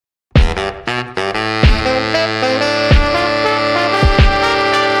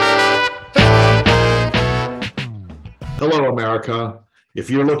America. If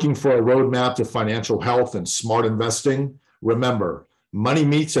you're looking for a roadmap to financial health and smart investing, remember, money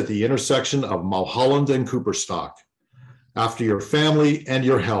meets at the intersection of Mulholland and Cooperstock. After your family and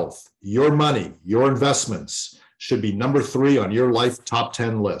your health, your money, your investments should be number 3 on your life top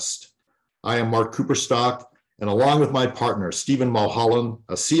 10 list. I am Mark Cooperstock, and along with my partner, Stephen Mulholland,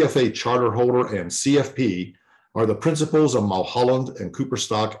 a CFA charter holder and CFP, are the principals of Mulholland and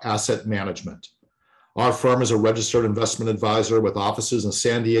Cooperstock Asset Management. Our firm is a registered investment advisor with offices in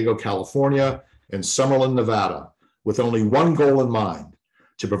San Diego, California, and Summerlin, Nevada, with only one goal in mind: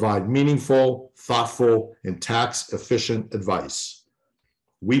 to provide meaningful, thoughtful, and tax-efficient advice.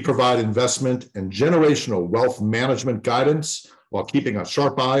 We provide investment and generational wealth management guidance while keeping a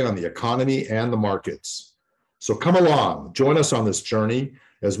sharp eye on the economy and the markets. So come along, join us on this journey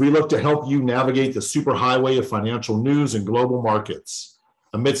as we look to help you navigate the superhighway of financial news and global markets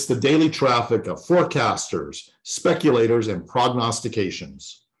amidst the daily traffic of forecasters, speculators, and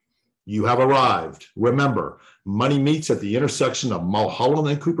prognostications. You have arrived. Remember, money meets at the intersection of Mulholland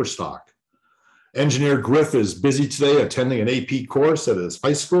and Cooperstock. Engineer Griff is busy today attending an AP course at his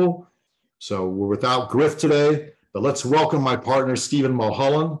high school, so we're without Griff today, but let's welcome my partner, Stephen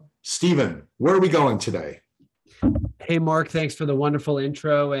Mulholland. Stephen, where are we going today? Hey, Mark, thanks for the wonderful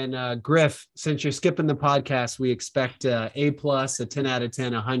intro. And Griff, since you're skipping the podcast, we expect A+, a 10 out of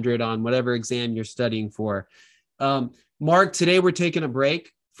 10, 100 on whatever exam you're studying for. Mark, today we're taking a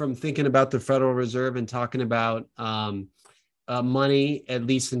break from thinking about the Federal Reserve and talking about money, at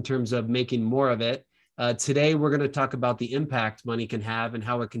least in terms of making more of it. Today, we're going to talk about the impact money can have and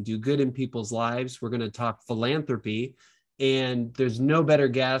how it can do good in people's lives. We're going to talk philanthropy. And there's no better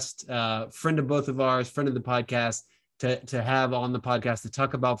guest, friend of both of ours, friend of the podcast, to have on the podcast to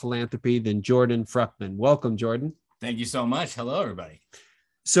talk about philanthropy than Jordan Fruchtman. Welcome, Jordan. Thank you so much. Hello, everybody.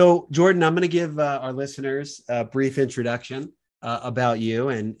 So, Jordan, I'm going to give our listeners a brief introduction about you,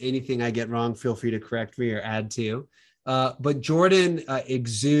 and anything I get wrong, feel free to correct me or add to. But Jordan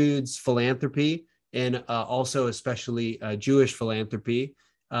exudes philanthropy and also especially Jewish philanthropy.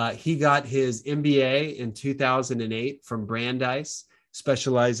 He got his MBA in 2008 from Brandeis,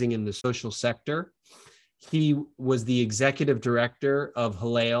 specializing in the social sector. He was the executive director of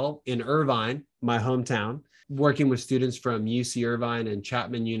Hillel in Irvine, my hometown, working with students from UC Irvine and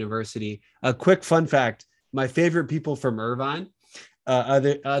Chapman University. A quick fun fact, my favorite people from Irvine,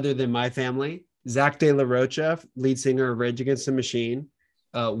 other than my family, Zach De La Rocha, lead singer of Rage Against the Machine,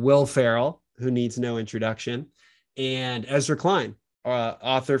 Will Ferrell, who needs no introduction, and Ezra Klein,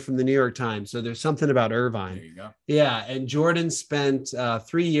 author from the New York Times. So there's something about Irvine. There you go. Yeah. And Jordan spent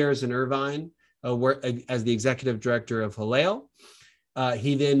 3 years in Irvine as the executive director of Hillel.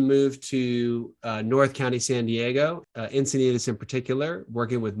 He then moved to North County, San Diego, Encinitas in particular,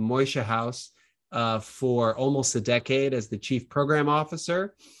 working with Moishe House for almost a decade as the chief program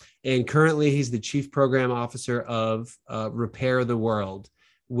officer. And currently he's the chief program officer of Repair the World,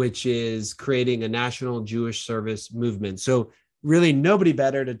 which is creating a national Jewish service movement. So really nobody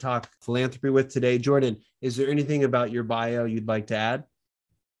better to talk philanthropy with today. Jordan, is there anything about your bio you'd like to add?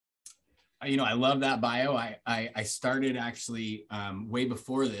 I love that bio. I started actually way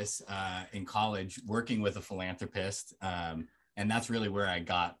before this in college working with a philanthropist. And that's really where I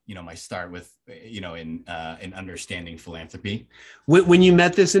got, my start with, in understanding philanthropy. When you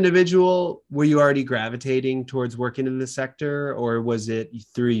met this individual, were you already gravitating towards working in the sector, or was it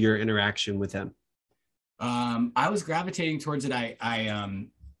through your interaction with him? I was gravitating towards it. I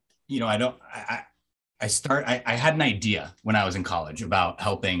had an idea when I was in college about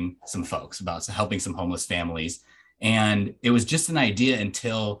helping some folks, about helping some homeless families. And it was just an idea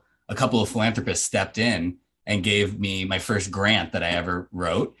until a couple of philanthropists stepped in and gave me my first grant that I ever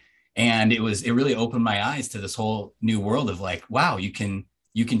wrote. And it really opened my eyes to this whole new world of like, wow, you can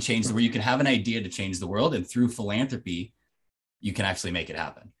change the world. You can have an idea to change the world, and through philanthropy, you can actually make it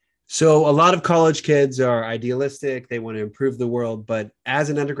happen. So a lot of college kids are idealistic. They want to improve the world. But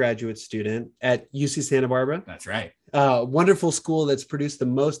as an undergraduate student at UC Santa Barbara, that's right, wonderful school that's produced the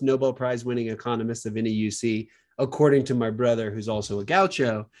most Nobel Prize winning economists of any UC, according to my brother, who's also a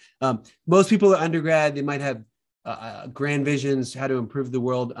gaucho. Most people at undergrad, they might have grand visions, how to improve the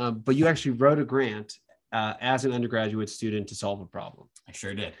world. But you actually wrote a grant as an undergraduate student to solve a problem. I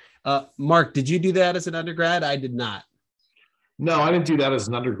sure did. Mark, did you do that as an undergrad? I did not. No, I didn't do that as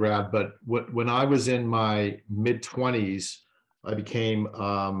an undergrad, but when I was in my mid-20s, I became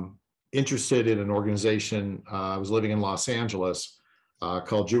interested in an organization. I was living in Los Angeles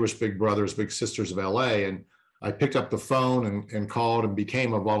called Jewish Big Brothers, Big Sisters of LA. And I picked up the phone and called and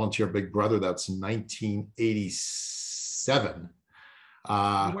became a volunteer Big Brother. That's 1987.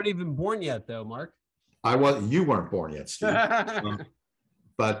 You weren't even born yet, though, Mark. You weren't born yet, Steve.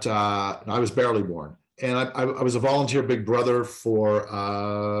 But I was barely born. And I was a volunteer Big Brother for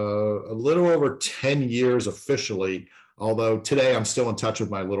a little over 10 years officially, although today I'm still in touch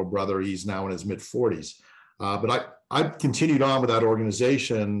with my little brother. He's now in his mid-40s. But I continued on with that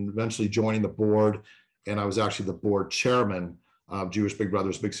organization, eventually joining the board, and I was actually the board chairman of Jewish Big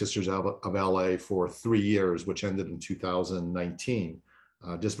Brothers Big Sisters of LA for 3 years, which ended in 2019,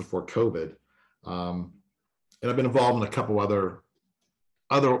 just before COVID. And I've been involved in a couple other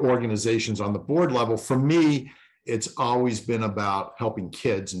organizations on the board level. For me, it's always been about helping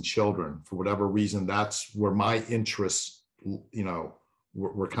kids and children. For whatever reason, that's where my interests,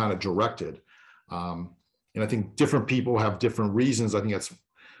 were kind of directed. And I think different people have different reasons. I think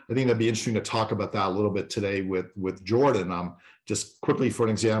that'd be interesting to talk about that a little bit today with Jordan. Just quickly, for an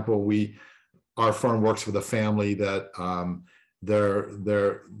example, our firm works with a family that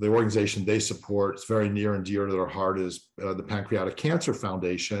the organization they support is very near and dear to their heart is the Pancreatic Cancer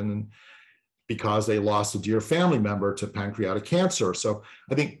Foundation, and because they lost a dear family member to pancreatic cancer. So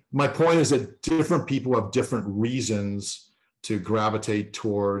I think my point is that different people have different reasons to gravitate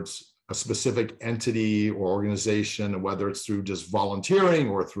towards a specific entity or organization, whether it's through just volunteering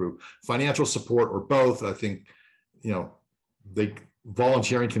or through financial support or both. I think,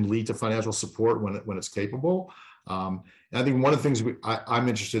 volunteering can lead to financial support when it's capable. And I think one of the things I'm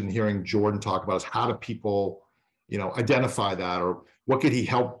interested in hearing Jordan talk about is how do people, identify that, or what could he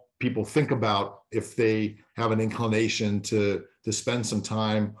help people think about if they have an inclination to spend some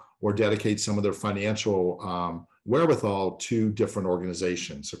time or dedicate some of their financial wherewithal to different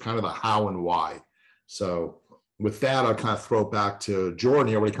organizations. So kind of the how and why. So with that, I'll kind of throw it back to Jordan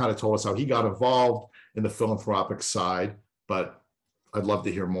here, where he kind of told us how he got involved in the philanthropic side, but I'd love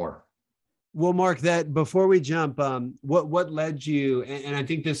to hear more. Well, Mark, that before we jump, what led you, and I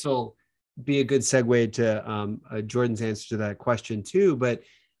think this will be a good segue to Jordan's answer to that question too, but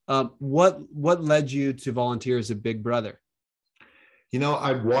what led you to volunteer as a Big Brother?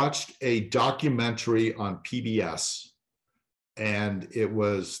 I watched a documentary on PBS, and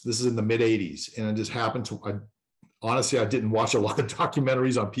this is in the mid 80s. And it just happened honestly, I didn't watch a lot of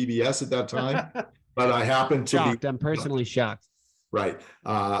documentaries on PBS at that time, but I happened to shocked. I'm personally shocked. Right.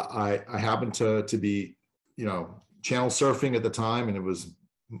 I happened to be, channel surfing at the time, and it was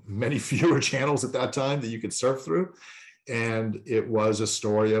many fewer channels at that time that you could surf through. And it was a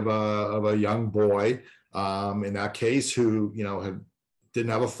story of a young boy, in that case, who,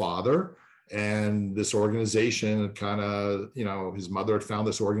 didn't have a father, and this organization kind of, his mother had found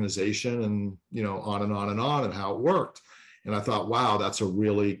this organization, and, on and on and on, and how it worked. And I thought, wow, that's a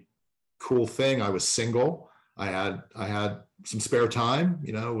really cool thing. I was single. I had some spare time,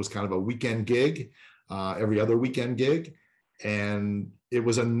 it was kind of a weekend gig, every other weekend gig. And there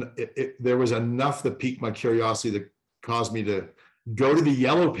was enough that piqued my curiosity that caused me to go to the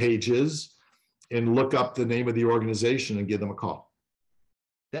Yellow Pages and look up the name of the organization and give them a call.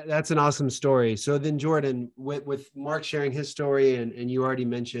 That's an awesome story. So then, Jordan, with Mark sharing his story, and you already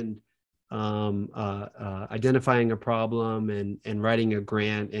mentioned identifying a problem and writing a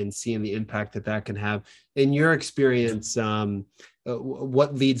grant and seeing the impact that can have. In your experience,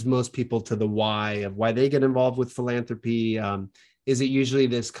 what leads most people to the why of why they get involved with philanthropy? Is it usually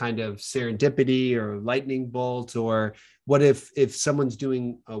this kind of serendipity or lightning bolt, or what if someone's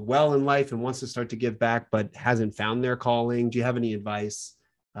doing well in life and wants to start to give back but hasn't found their calling? Do you have any advice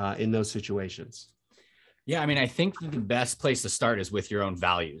in those situations? Yeah, I think the best place to start is with your own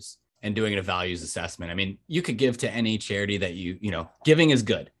values and doing a values assessment. You could give to any charity that giving is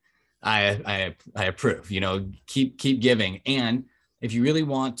good. I approve, keep giving. And if you really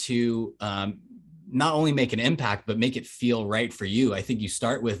want to not only make an impact, but make it feel right for you, I think you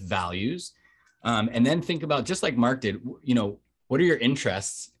start with values, and then think about, just like Mark did, what are your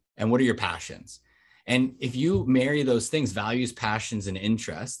interests and what are your passions? And if you marry those things, values, passions, and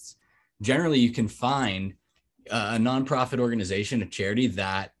interests, generally you can find a nonprofit organization, a charity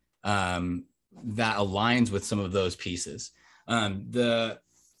that aligns with some of those pieces.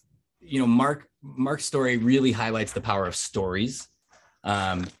 Mark's story really highlights the power of stories.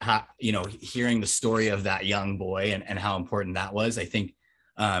 Hearing the story of that young boy and how important that was, I think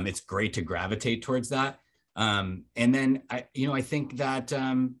it's great to gravitate towards that. And then I think that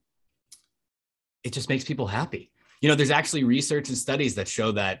it just makes people happy. There's actually research and studies that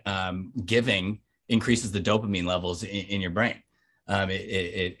show that giving increases the dopamine levels in your brain.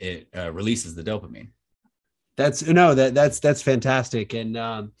 It releases the dopamine. That's fantastic.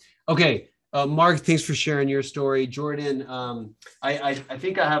 And okay, Mark, thanks for sharing your story. Jordan, I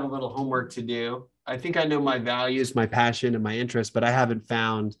think I have a little homework to do. I think I know my values, my passion, and my interests, but I haven't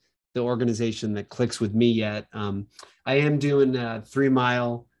found the organization that clicks with me yet. I am doing a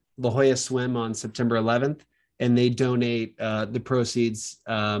 3-mile La Jolla swim on September 11th, and they donate the proceeds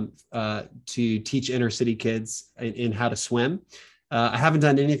to teach inner city kids in how to swim. I haven't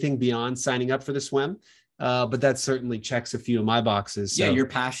done anything beyond signing up for the swim, but that certainly checks a few of my boxes. So. Yeah, you're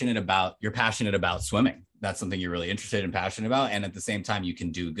passionate about swimming. That's something you're really interested and passionate about, and at the same time, you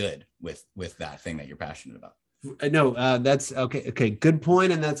can do good with that thing that you're passionate about. No, that's okay. Okay, good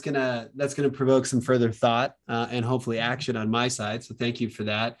point, and that's gonna provoke some further thought and hopefully action on my side. So thank you for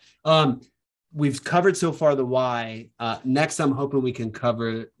that. We've covered so far the why. Next, I'm hoping we can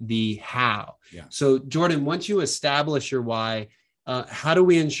cover the how. Yeah. So Jordan, once you establish your why, how do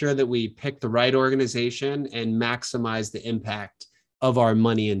we ensure that we pick the right organization and maximize the impact of our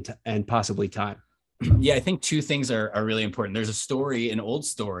money and possibly time? Yeah, I think two things are really important. There's an old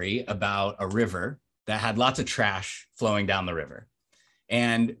story about a river that had lots of trash flowing down the river.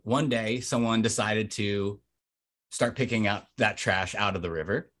 And one day someone decided to start picking up that trash out of the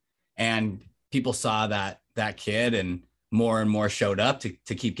river. And people saw that kid, and more showed up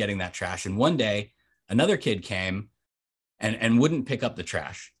to keep getting that trash. And one day another kid came and wouldn't pick up the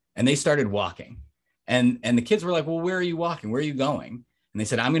trash. And they started walking. And the kids were like, well, where are you walking? Where are you going? And they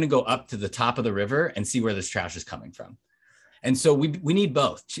said, I'm going to go up to the top of the river and see where this trash is coming from. And so we need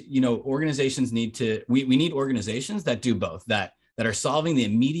both. Organizations need to, we need organizations that do both, that are solving the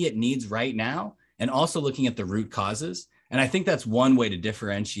immediate needs right now and also looking at the root causes. And I think that's one way to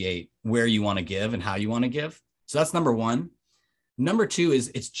differentiate where you want to give and how you want to give. So that's number one. Number two is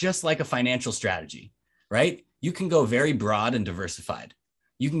it's just like a financial strategy, right? You can go very broad and diversified.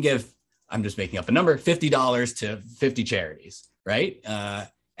 You can give, I'm just making up a number, $50 to 50 charities, right?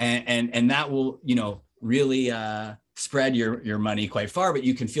 And that will, really spread your money quite far, but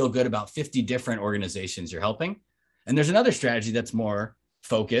you can feel good about 50 different organizations you're helping. And there's another strategy that's more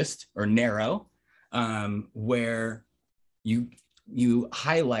focused or narrow, where you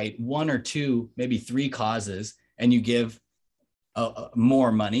highlight one or two, maybe three causes, and you give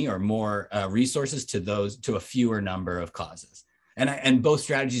more money or more resources to a fewer number of causes. And both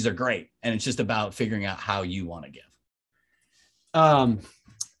strategies are great. And it's just about figuring out how you want to give.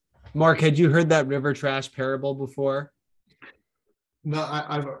 Mark, had you heard that river trash parable before? No,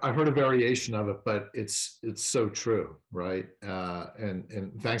 I've heard a variation of it, but it's so true, right?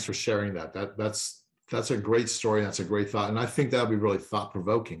 And thanks for sharing that. That's a great story. That's a great thought, and I think that would be really thought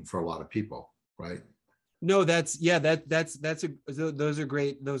provoking for a lot of people, right? No, those are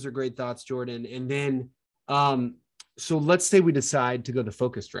great thoughts, Jordan. And then, so let's say we decide to go the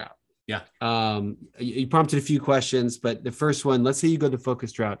focused route. Yeah. You prompted a few questions, but the first one, let's say you go the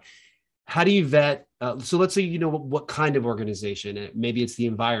focused route. How do you vet? So let's say, what kind of organization, maybe it's the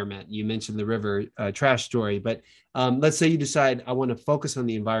environment. You mentioned the river trash story, but let's say you decide I want to focus on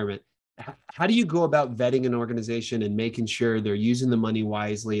the environment. How do you go about vetting an organization and making sure they're using the money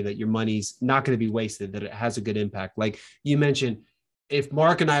wisely, that your money's not going to be wasted, that it has a good impact? Like you mentioned, if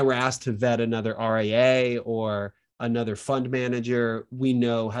Mark and I were asked to vet another RIA or another fund manager, we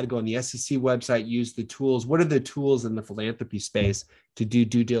know how to go on the SEC website, use the tools. What are the tools in the philanthropy space to do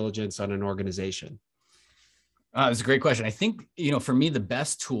due diligence on an organization? It's a great question. I think, for me, the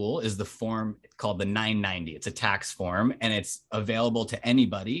best tool is the form called the 990. It's a tax form, and it's available to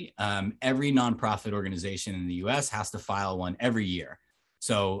anybody. Every nonprofit organization in the US has to file one every year.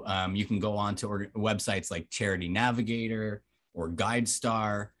 So you can go on to websites like Charity Navigator or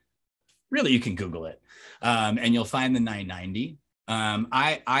GuideStar. Really, you can Google it, and you'll find the 990.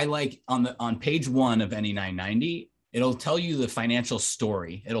 I like on page one of any 990, it'll tell you the financial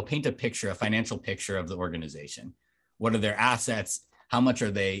story. It'll paint a financial picture of the organization. What are their assets? How much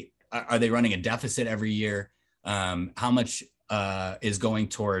are they running a deficit every year? How much is going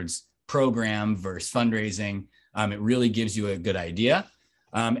towards program versus fundraising? It really gives you a good idea.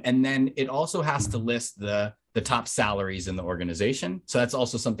 And then it also has to list the top salaries in the organization. So that's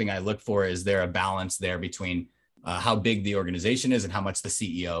also something I look for. Is there a balance there between how big the organization is and how much the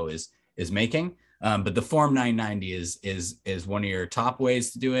CEO is making? But the Form 990 is one of your top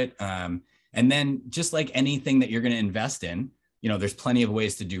ways to do it. And then just like anything that you're going to invest in, there's plenty of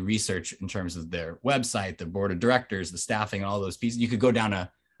ways to do research in terms of their website, the board of directors, the staffing, all those pieces. You could go down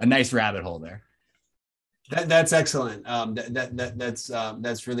a nice rabbit hole there. That's excellent.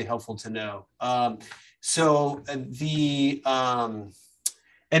 That's really helpful to know. So and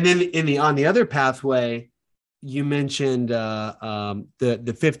then on the other pathway, you mentioned the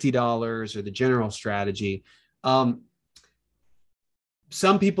 $50 or the general strategy. Some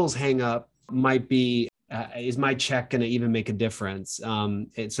people's hang up might be, is my check going to even make a difference?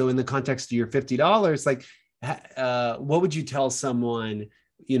 And so in the context of your $50, like, what would you tell someone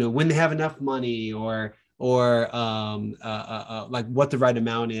when they have enough money, or like what the right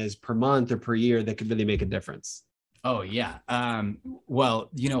amount is per month or per year that could really make a difference? Oh yeah. Well,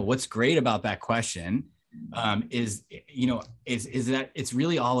 what's great about that question is that it's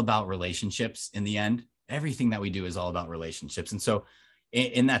really all about relationships in the end. Everything that we do is all about relationships. And so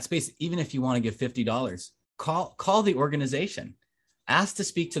in that space, even if you want to give $50, call the organization, ask to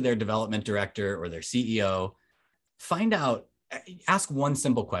speak to their development director or their CEO, find out, ask one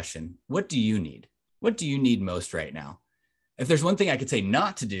simple question. What do you need? What do you need most right now? If there's one thing I could say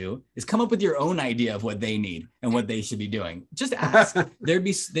not to do, is come up with your own idea of what they need and what they should be doing. Just ask. They'd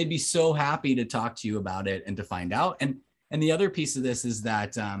be so happy to talk to you about it and to find out. And the other piece of this is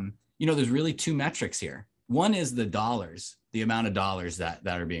that there's really two metrics here. One is the dollars, the amount of dollars that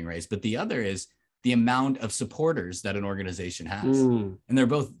are being raised, but the other is the amount of supporters that an organization has. And they're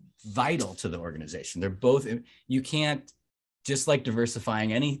both vital to the organization. They're both, you can't, just like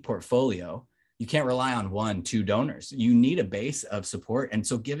diversifying any portfolio, you can't rely on 1-2 donors. You need a base of support. And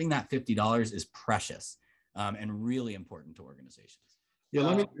so giving that $50 is precious and really important to organizations.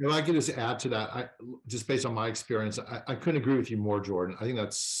 Yeah, if I could just add to that, just based on my experience, I couldn't agree with you more, Jordan. I think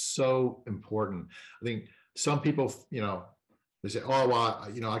that's so important. I think some people, they say, oh, well,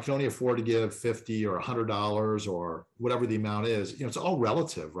 I can only afford to give $50 or $100 or whatever the amount is. It's all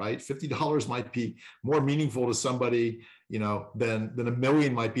relative, right? $50 might be more meaningful to somebody, than $1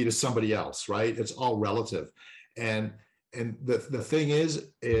 million might be to somebody else, right? It's all relative. And the thing is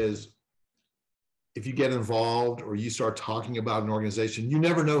if you get involved or you start talking about an organization, you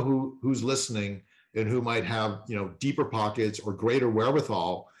never know who's listening and who might have, deeper pockets or greater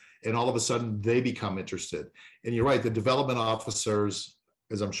wherewithal. And all of a sudden they become interested. And you're right, the development officers,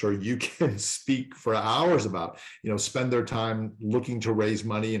 as I'm sure you can speak for hours about, spend their time looking to raise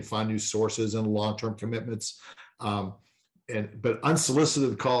money and find new sources and long-term commitments. But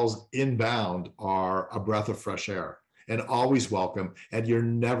unsolicited calls inbound are a breath of fresh air and always welcome. And you're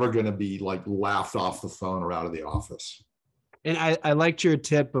never going to be like laughed off the phone or out of the office. And I liked your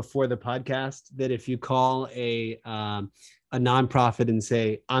tip before the podcast that if you call a nonprofit and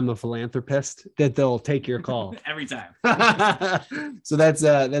say, I'm a philanthropist, that they'll take your call every time. So that's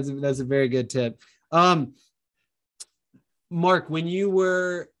a very good tip. Mark, when you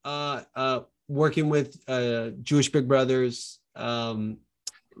were working with Jewish Big Brothers, Big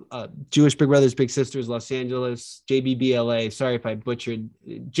Sisters, Los Angeles, JBBLA. Sorry if I butchered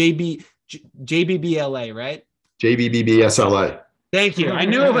JBBLA, right? JBBBSLA. Thank you. I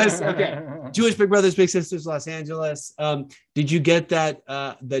knew it was okay. Jewish Big Brothers, Big Sisters, Los Angeles. Did you get that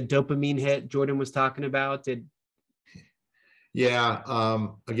the dopamine hit Jordan was talking about? Yeah.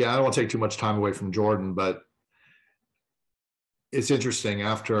 Again, I don't want to take too much time away from Jordan, but it's interesting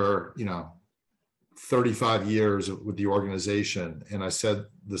after 35 years with the organization, and I said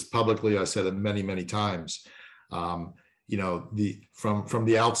this publicly. I said it many, many times. From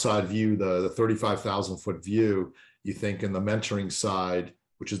the outside view, the 35,000 foot view, you think in the mentoring side,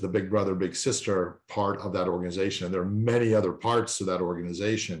 which is the Big Brother, Big Sister part of that organization. And there are many other parts to that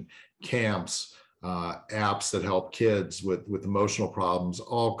organization, camps, apps that help kids with emotional problems,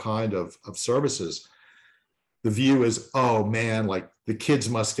 all kind of services. The view is, oh man, like the kids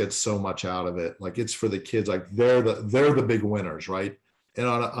must get so much out of it. Like it's for the kids, like they're the big winners, right? And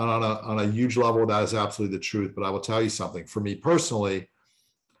on a huge level, that is absolutely the truth. But I will tell you something. For me personally,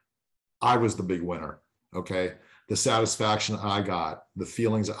 I was the big winner. Okay. The satisfaction I got, the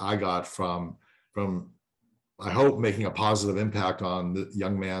feelings I got from I hope making a positive impact on the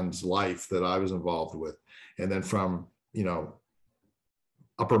young man's life that I was involved with. And then from,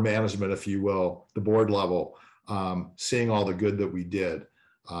 upper management, if you will, the board level, seeing all the good that we did,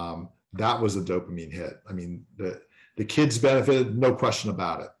 that was a dopamine hit. I mean, the kids benefited, no question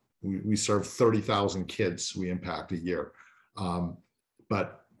about it. We serve 30,000 kids we impact a year.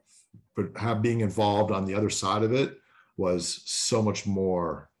 But being involved on the other side of it was so much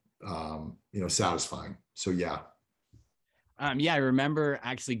more, satisfying. So, yeah. I remember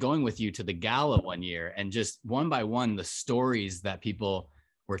actually going with you to the gala one year, and just one by one, the stories that people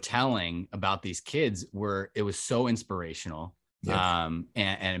were telling about these kids it was so inspirational. Yeah.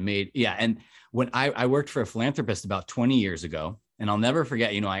 And it made, and when I worked for a philanthropist about 20 years ago, and I'll never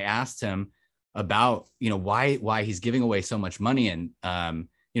forget, I asked him about, why he's giving away so much money. And,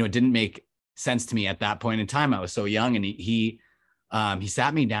 it didn't make sense to me at that point in time. I was so young, and he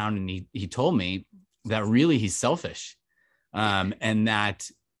sat me down and he told me that really he's selfish, and that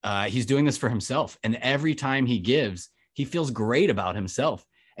he's doing this for himself. And every time he gives, he feels great about himself.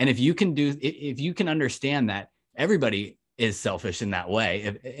 And if you can understand that everybody is selfish in that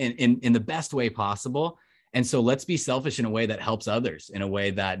way, in the best way possible, And so let's be selfish in a way that helps others, in a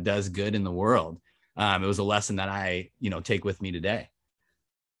way that does good in the world. It was a lesson that I, take with me today.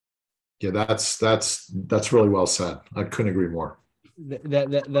 Yeah, that's really well said. I couldn't agree more.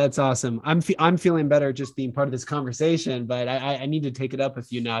 That's awesome. I'm feeling better just being part of this conversation, but I need to take it up a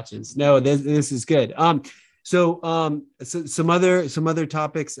few notches. No, this is good. So some other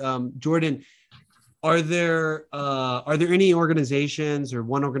topics. Jordan, are there any organizations or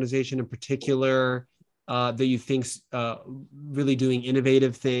one organization in particular that you think's really doing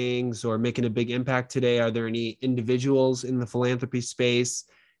innovative things or making a big impact today? Are there any individuals in the philanthropy space?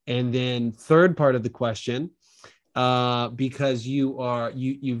 And then third part of the question, because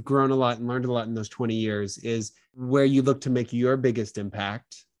you've grown a lot and learned a lot in those 20 years, is where you look to make your biggest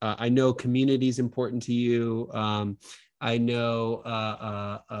impact. I know community is important to you. I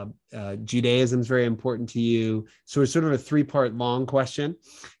know Judaism is very important to you. So it's sort of a 3-part long question.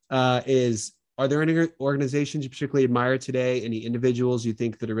 Are there any organizations you particularly admire today? Any individuals you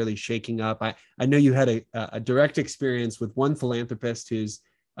think that are really shaking up? I know you had a direct experience with one philanthropist who's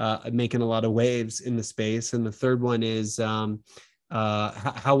making a lot of waves in the space. And the third one is how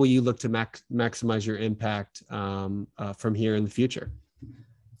will you look to maximize your impact from here in the future?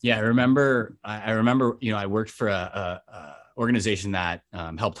 Yeah, I remember, I worked for a organization that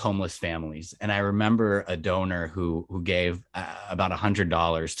helped homeless families. And I remember a donor who gave about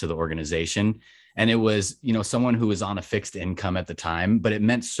 $100 to the organization. And it was, someone who was on a fixed income at the time, but it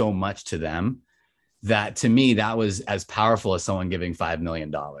meant so much to them that, to me, that was as powerful as someone giving $5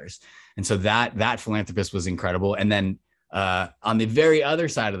 million. And so that philanthropist was incredible. And then on the very other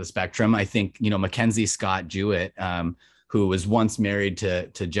side of the spectrum, I think, Mackenzie Scott Jewett, who was once married to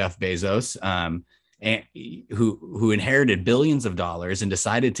Jeff Bezos, and who inherited billions of dollars and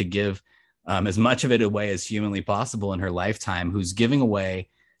decided to give as much of it away as humanly possible in her lifetime, who's giving away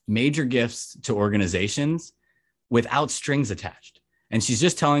major gifts to organizations without strings attached. And she's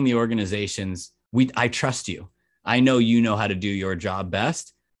just telling the organizations, I trust you. I know you know how to do your job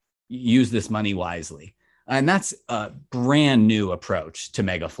best. Use this money wisely. And that's a brand new approach to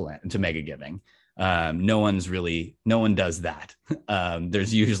mega giving. No one does that.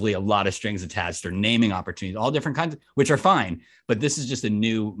 There's usually a lot of strings attached or naming opportunities, all different kinds, which are fine. But this is just a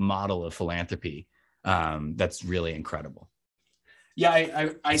new model of philanthropy that's really incredible.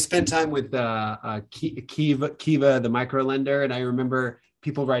 Yeah, I spent time with Kiva, the micro lender, and I remember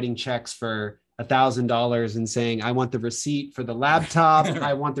people writing checks for $1,000 and saying, I want the receipt for the laptop.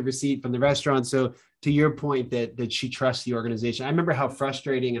 I want the receipt from the restaurant. So to your point that she trusts the organization, I remember how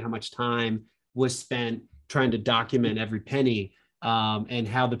frustrating and how much time was spent trying to document every penny, and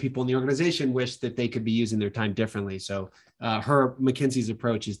how the people in the organization wish that they could be using their time differently. So Mackenzie's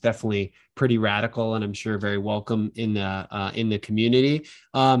approach is definitely pretty radical, and I'm sure very welcome in the community.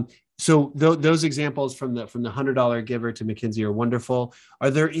 So those examples from the $100 giver to Mackenzie are wonderful.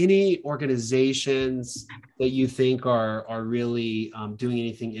 Are there any organizations that you think are really doing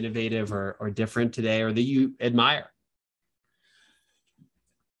anything innovative or different today, or that you admire?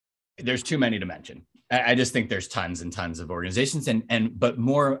 There's too many to mention. I just think there's tons and tons of organizations, but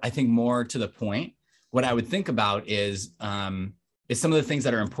more to the point, what I would think about is some of the things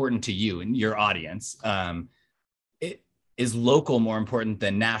that are important to you and your audience. Is local more important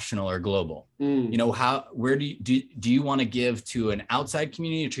than national or global? Where do you want to give to an outside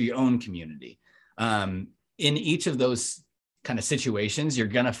community or to your own community? In each of those kind of situations, you're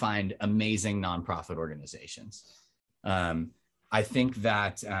going to find amazing nonprofit organizations. I think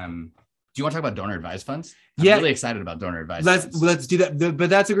that, do you want to talk about donor advised funds? I'm really excited about donor advised funds. Let's do that. But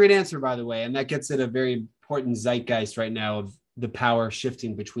that's a great answer, by the way. And that gets at a very important zeitgeist right now of the power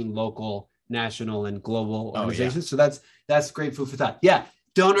shifting between local, national, and global organizations. So that's great food for thought. Yeah.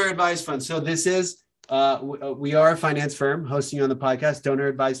 Donor advised funds. So this is, we are a finance firm hosting you on the podcast. Donor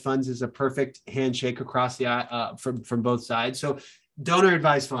advised funds is a perfect handshake across the from both sides. So donor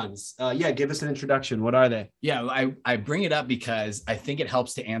advised funds. Give us an introduction. What are they? Yeah, I bring it up because I think it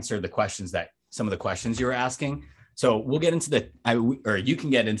helps to answer some of the questions you were asking. So we'll get into you can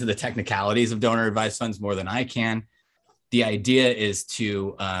get into the technicalities of donor advised funds more than I can. The idea is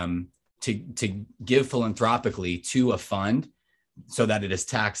to give philanthropically to a fund so that it is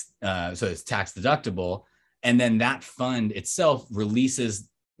tax deductible, and then that fund itself releases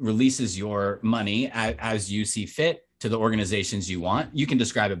your money as you see fit to the organizations you want. You can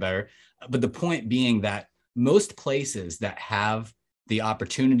describe it better, but the point being that most places that have the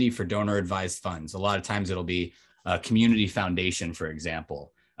opportunity for donor advised funds, a lot of times it'll be a community foundation, for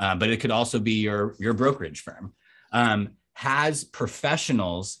example, but it could also be your brokerage firm, has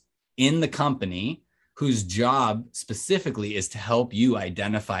professionals in the company whose job specifically is to help you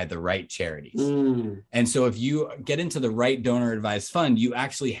identify the right charities. And so if you get into the right donor advised fund, you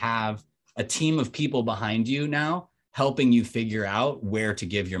actually have a team of people behind you now helping you figure out where to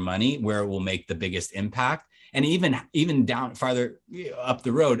give your money, where it will make the biggest impact. And even down farther up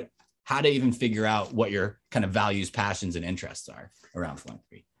the road, how to even figure out what your kind of values, passions, and interests are around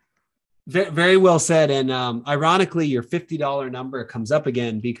philanthropy. Very well said. And ironically, your $50 number comes up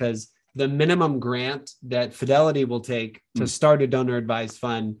again because the minimum grant that Fidelity will take to start a donor advised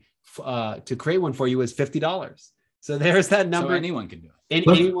fund to create one for you is $50. So there's that number. So anyone can do it.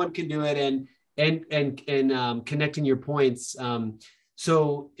 And anyone can do it. And connecting your points.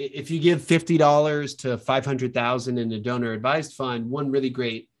 So if you give $50 to 500,000 in a donor advised fund, one really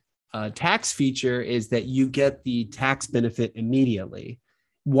great tax feature is that you get the tax benefit immediately,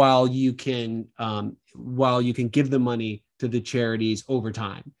 while you can give the money to the charities over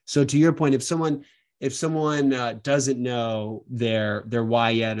time. So to your point, if someone doesn't know their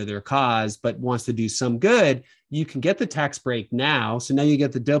why yet or their cause, but wants to do some good, you can get the tax break now. So now you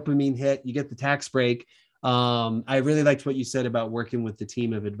get the dopamine hit, you get the tax break. I really liked what you said about working with the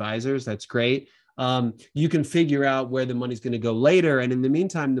team of advisors. That's great. You can figure out where the money's going to go later. And in the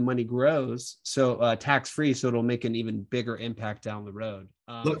meantime, the money grows. So tax-free. So it'll make an even bigger impact down the road.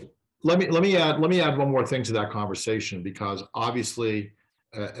 Let me add one more thing to that conversation, because obviously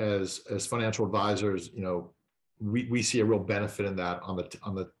as financial advisors, we see a real benefit in that on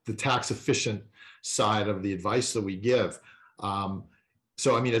the tax efficient side of the advice that we give.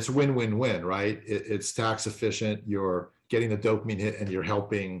 So, I mean, it's win-win-win, right? It's tax efficient. You're getting the dopamine hit and you're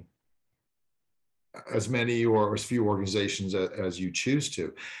helping as many or as few organizations as you choose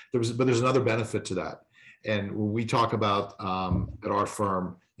to. But there's another benefit to that. And when we talk about at our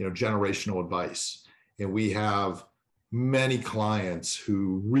firm, generational advice, and we have many clients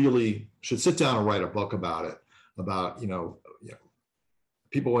who really should sit down and write a book about it, about,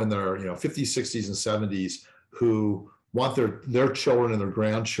 people in their, 50s, 60s, and 70s who want their children and their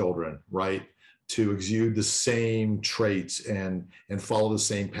grandchildren, right, to exude the same traits and follow the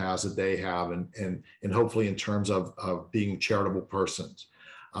same paths that they have, and hopefully in terms of being charitable persons.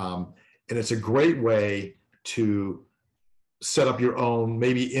 And it's a great way to set up your own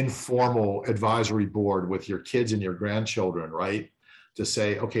maybe informal advisory board with your kids and your grandchildren, right? To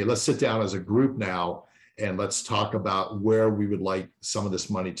say, okay, let's sit down as a group now and let's talk about where we would like some of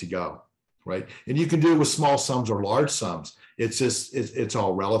this money to go, right? And you can do it with small sums or large sums. It's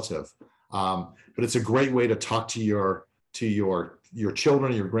all relative. But it's a great way to talk to your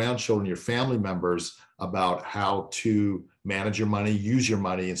children, your grandchildren, your family members about how to manage your money, use your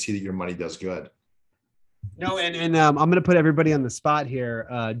money, and see that your money does good. No, and I'm going to put everybody on the spot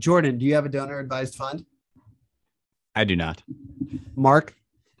here. Jordan, do you have a donor advised fund? I do not. Mark?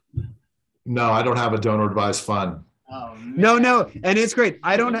 No, I don't have a donor advised fund. Oh, no, and it's great.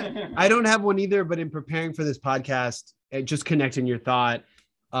 I don't have one either. But in preparing for this podcast, and just connecting your thought,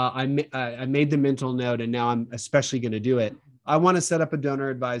 I made the mental note, and now I'm especially going to do it. I want to set up a donor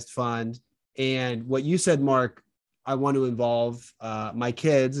advised fund, and what you said, Mark, I want to involve my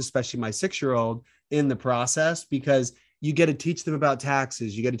kids, especially my 6-year-old, in the process, because you get to teach them about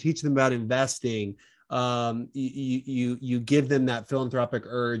taxes, you get to teach them about investing. You give them that philanthropic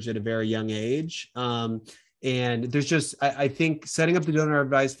urge at a very young age. And there's just, I think setting up the donor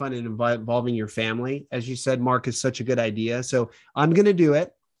advised fund and involving your family, as you said, Mark, is such a good idea. So I'm going to do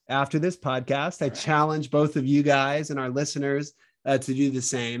it after this podcast. I challenge both of you guys and our listeners to do the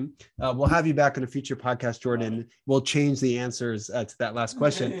same. We'll have you back on a future podcast, Jordan. We'll change the answers to that last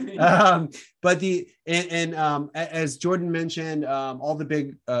question. But as Jordan mentioned, all the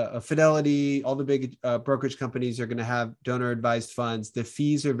big Fidelity, all the big brokerage companies are going to have donor advised funds. The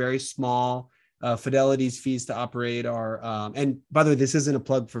fees are very small. Fidelity's fees to operate are, and by the way, this isn't a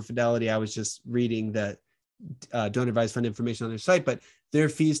plug for Fidelity. I was just reading the donor advised fund information on their site, but their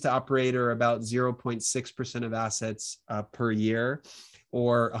fees to operate are about 0.6% of assets per year,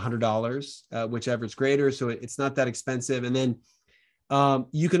 or $100, whichever is greater. So it's not that expensive. And then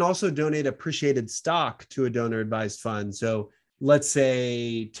you can also donate appreciated stock to a donor advised fund. So let's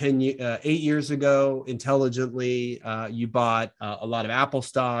say 8 years ago, intelligently, you bought a lot of Apple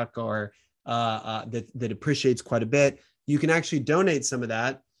stock, or that appreciates quite a bit. You can actually donate some of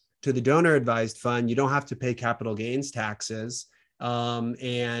that to the donor advised fund. You don't have to pay capital gains taxes.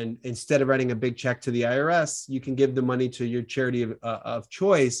 And instead of writing a big check to the IRS, you can give the money to your charity of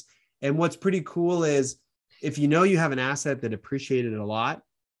choice. And what's pretty cool is if you know you have an asset that appreciated a lot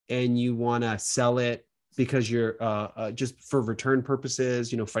and you want to sell it because you're just for return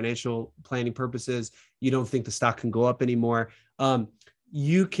purposes, financial planning purposes, you don't think the stock can go up anymore.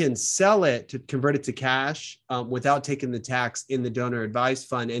 you can sell it to convert it to cash without taking the tax in the donor advised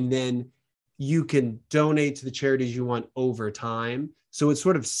fund. And then you can donate to the charities you want over time. So it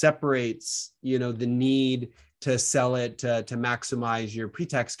sort of separates, the need to sell it to maximize your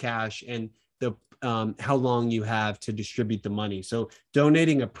pre-tax cash and the how long you have to distribute the money. So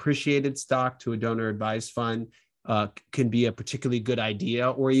donating appreciated stock to a donor advised fund can be a particularly good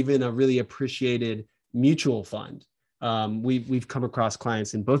idea, or even a really appreciated mutual fund. We've come across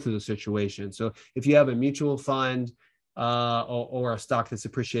clients in both of those situations. So if you have a mutual fund or a stock that's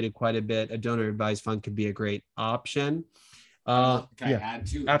appreciated quite a bit, a donor advised fund could be a great option. Can I add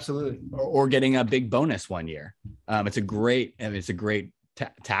to? Absolutely. Or getting a big bonus one year. It's a great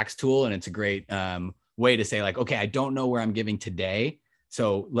tax tool, and it's a great way to say, like, okay, I don't know where I'm giving today,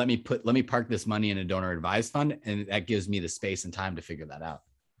 so let me park this money in a donor advised fund, and that gives me the space and time to figure that out.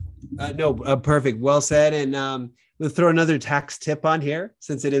 Perfect. Well said. And we'll throw another tax tip on here,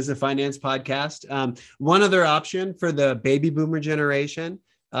 since it is a finance podcast. One other option for the baby boomer generation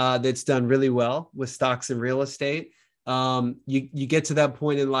that's done really well with stocks and real estate. You get to that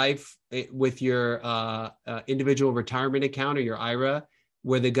point in life with your individual retirement account or your IRA,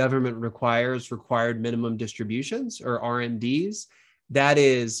 where the government requires required minimum distributions, or RMDs. That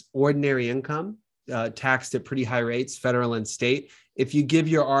is ordinary income, taxed at pretty high rates, federal and state. If you give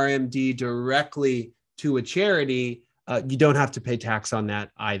your RMD directly to a charity, you don't have to pay tax on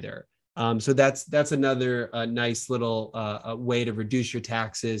that either. So that's another nice little way to reduce your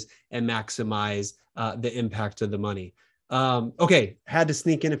taxes and maximize the impact of the money. Okay, had to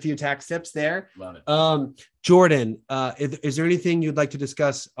sneak in a few tax tips there. Love it. Jordan, is there anything you'd like to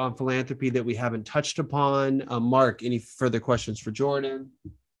discuss on philanthropy that we haven't touched upon? Mark, any further questions for Jordan?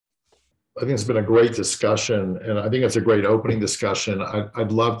 I think it's been a great discussion, and I think it's a great opening discussion.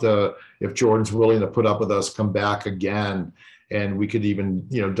 I'd love to, if Jordan's willing to put up with us, come back again, and we could even,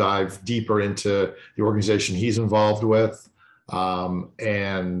 dive deeper into the organization he's involved with,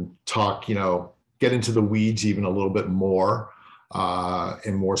 and talk, get into the weeds even a little bit more,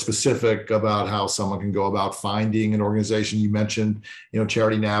 and more specific about how someone can go about finding an organization. You mentioned,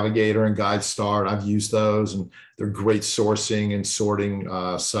 Charity Navigator and GuideStar, and I've used those, and they're great sourcing and sorting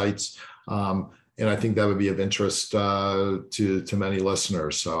sites. And I think that would be of interest to many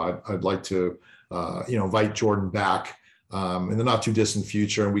listeners. So I'd like to, invite Jordan back in the not too distant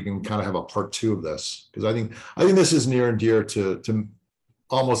future, and we can kind of have a part 2 of this, because I think this is near and dear to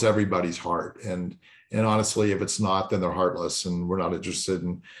almost everybody's heart. And honestly, if it's not, then they're heartless, and we're not interested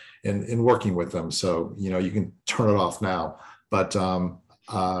in working with them. So, you can turn it off now. But I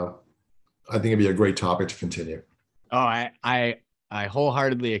think it'd be a great topic to continue. Oh, I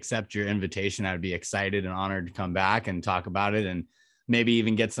wholeheartedly accept your invitation. I would be excited and honored to come back and talk about it, and maybe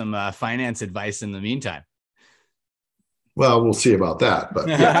even get some finance advice in the meantime. Well, we'll see about that, but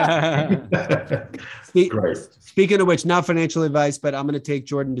yeah. Great. Speaking of which, not financial advice, but I'm going to take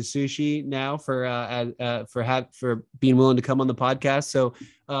Jordan to sushi now for being willing to come on the podcast. So,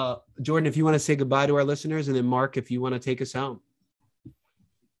 Jordan, if you want to say goodbye to our listeners, and then Mark, if you want to take us home.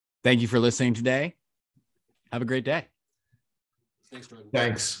 Thank you for listening today. Have a great day. Thanks, Jordan.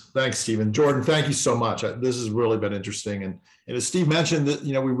 Thanks, Stephen. Jordan, thank you so much. This has really been interesting, and as Steve mentioned, that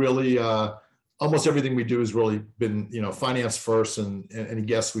we really almost everything we do has really been finance first, and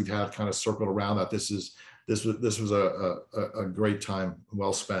guests we've had kind of circled around that. This was a great time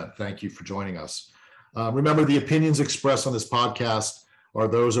well spent. Thank you for joining us. Remember, the opinions expressed on this podcast are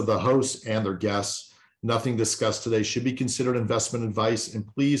those of the hosts and their guests. Nothing discussed today should be considered investment advice, and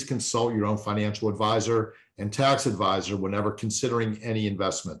please consult your own financial advisor and tax advisor whenever considering any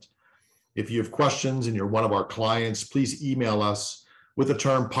investment. If you have questions and you're one of our clients, please email us with the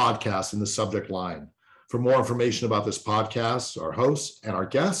term podcast in the subject line. For more information about this podcast, our hosts, and our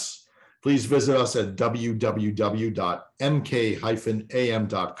guests, please visit us at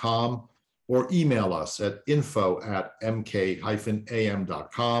www.mk-am.com or email us at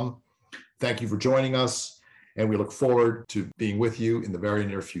info@mk-am.com. Thank you for joining us, and we look forward to being with you in the very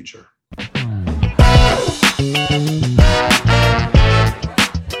near future.